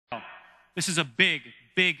this is a big,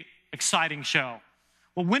 big, exciting show.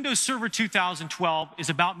 Well, Windows Server 2012 is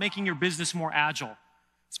about making your business more agile.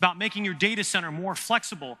 It's about making your data center more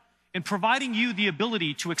flexible and providing you the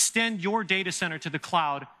ability to extend your data center to the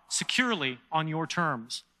cloud securely on your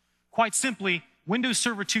terms. Quite simply, Windows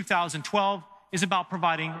Server 2012 is about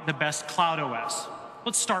providing the best cloud OS.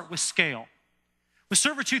 Let's start with scale. With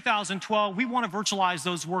Server 2012, we want to virtualize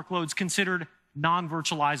those workloads considered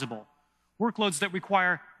non-virtualizable. Workloads that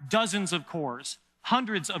require dozens of cores,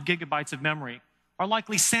 hundreds of gigabytes of memory, are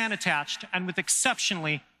likely SAN attached and with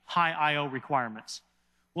exceptionally high I/O requirements.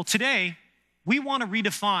 Well, today, we want to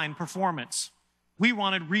redefine performance. We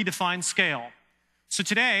want to redefine scale. So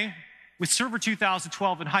today, with Server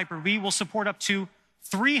 2012 and Hyper-V, we'll support up to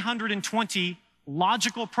 320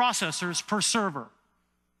 logical processors per server,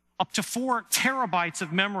 up to 4 terabytes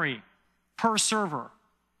of memory per server,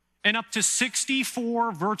 and up to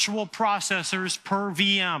 64 virtual processors per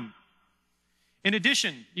VM. In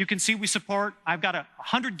addition, you can see I've got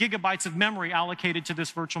 100 gigabytes of memory allocated to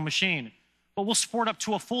this virtual machine, but we'll support up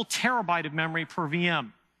to a full terabyte of memory per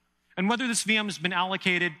VM. And whether this VM has been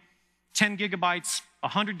allocated 10 gigabytes,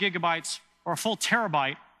 100 gigabytes, or a full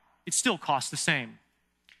terabyte, it still costs the same.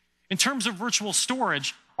 In terms of virtual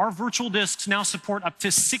storage, our virtual disks now support up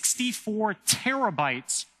to 64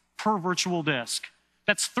 terabytes per virtual disk.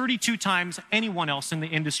 That's 32 times anyone else in the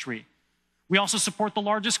industry. We also support the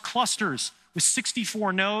largest clusters with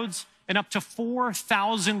 64 nodes and up to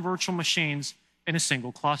 4,000 virtual machines in a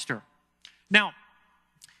single cluster. Now,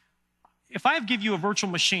 if I give you a virtual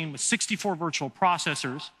machine with 64 virtual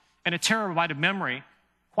processors and a terabyte of memory,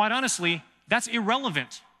 quite honestly, that's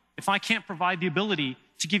irrelevant if I can't provide the ability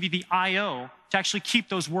to give you the I/O to actually keep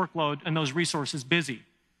those workload and those resources busy.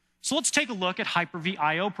 So let's take a look at Hyper-V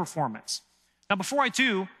I/O performance. Now, before I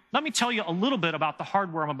do, let me tell you a little bit about the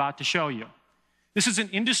hardware I'm about to show you. This is an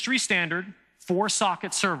industry standard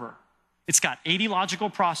 4-socket server. It's got 80 logical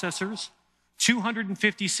processors,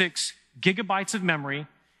 256 gigabytes of memory.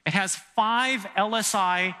 It has 5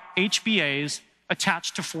 LSI HBAs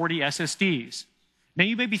attached to 40 SSDs. Now,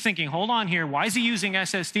 you may be thinking, hold on here, why is he using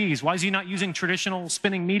SSDs? Why is he not using traditional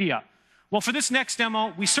spinning media? Well, for this next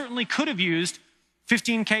demo, we certainly could have used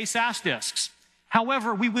 15K SAS disks.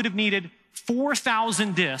 However, we would have needed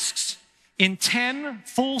 4,000 disks in 10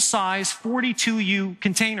 full-size 42U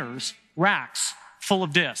containers, racks, full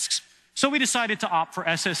of disks. So we decided to opt for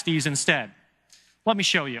SSDs instead. Let me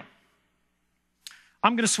show you.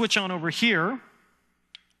 I'm going to switch on over here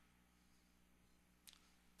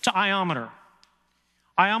to Iometer.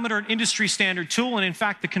 Iometer, an industry standard tool, and in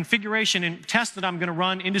fact, the configuration and test that I'm going to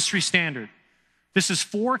run, industry standard. This is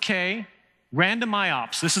 4K random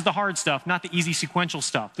IOPS. This is the hard stuff, not the easy sequential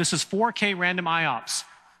stuff. This is 4K random IOPS.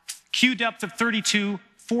 Queue depth of 32,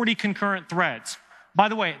 40 concurrent threads. By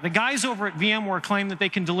the way, the guys over at VMware claim that they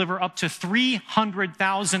can deliver up to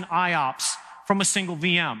 300,000 IOPS from a single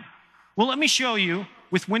VM. Well, let me show you,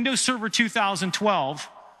 with Windows Server 2012,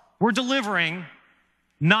 we're delivering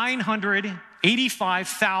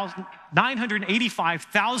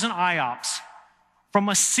 985,000 IOPS from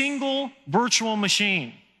a single virtual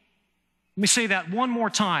machine. Let me say that one more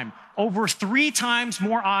time. Over 3 times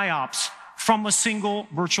more IOPS from a single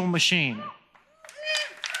virtual machine.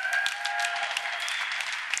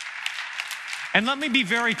 And let me be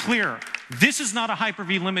very clear. This is not a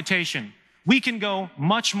Hyper-V limitation. We can go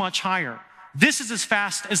much, much higher. This is as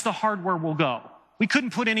fast as the hardware will go. We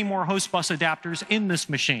couldn't put any more host bus adapters in this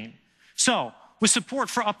machine. So, with support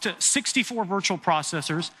for up to 64 virtual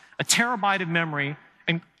processors, a terabyte of memory,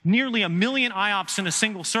 and nearly 1 million IOPS in a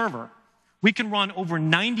single server, we can run over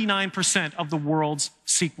 99% of the world's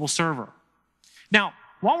SQL Server. Now,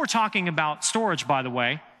 while we're talking about storage, by the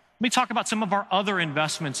way, let me talk about some of our other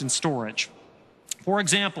investments in storage. For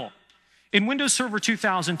example, in Windows Server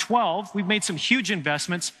 2012, we've made some huge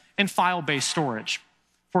investments in file-based storage.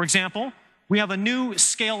 For example, we have a new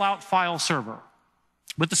scale-out file server.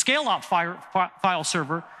 With the scale-out file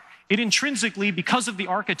server, it intrinsically, because of the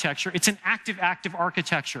architecture, it's an active-active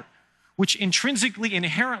architecture, which intrinsically,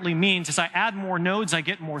 inherently means as I add more nodes, I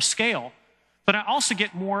get more scale, but I also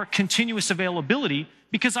get more continuous availability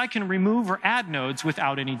because I can remove or add nodes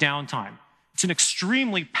without any downtime. It's an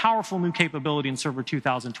extremely powerful new capability in Server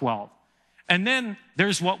 2012. And then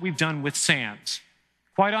there's what we've done with SANs.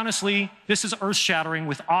 Quite honestly, this is earth-shattering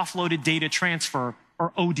with offloaded data transfer,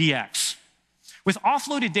 or ODX. With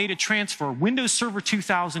offloaded data transfer, Windows Server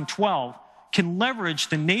 2012 can leverage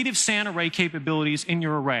the native SAN array capabilities in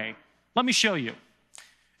your array. Let me show you.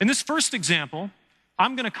 In this first example,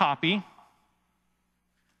 I'm going to copy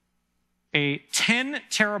a 10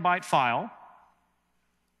 terabyte file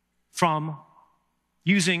from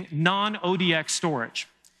using non-ODX storage.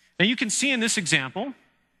 Now you can see in this example,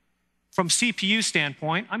 from CPU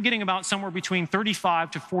standpoint, I'm getting about somewhere between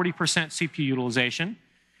 35 to 40% CPU utilization.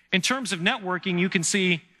 In terms of networking, you can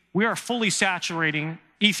see we are fully saturating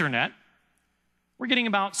Ethernet. We're getting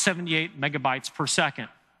about 78 megabytes per second.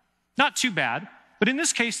 Not too bad, but in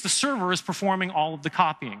this case, the server is performing all of the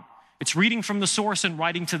copying. It's reading from the source and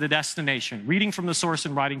writing to the destination, reading from the source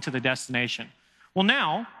and writing to the destination. Well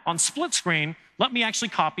now, on split screen, let me actually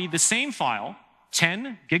copy the same file,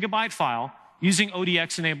 10 gigabyte file, using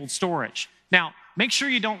ODX-enabled storage. Now, make sure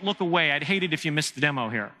you don't look away. I'd hate it if you missed the demo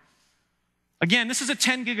here. Again, this is a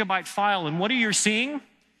 10 gigabyte file, and what are you seeing?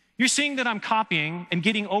 You're seeing that I'm copying and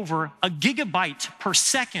getting over a gigabyte per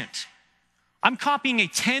second. I'm copying a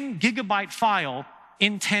 10 gigabyte file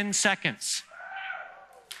in 10 seconds.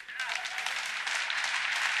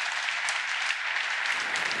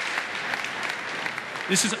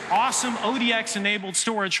 This is awesome ODX-enabled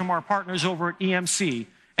storage from our partners over at EMC.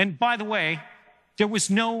 And by the way, there was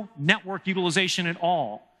no network utilization at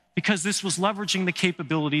all because this was leveraging the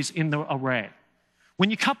capabilities in the array. When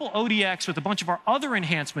you couple ODX with a bunch of our other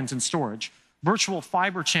enhancements in storage, virtual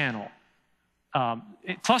fiber channel,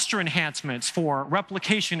 cluster enhancements for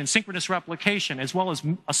replication and synchronous replication, as well as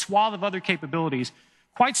a swath of other capabilities,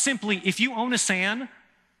 quite simply, if you own a SAN,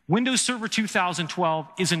 Windows Server 2012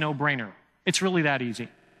 is a no-brainer. It's really that easy.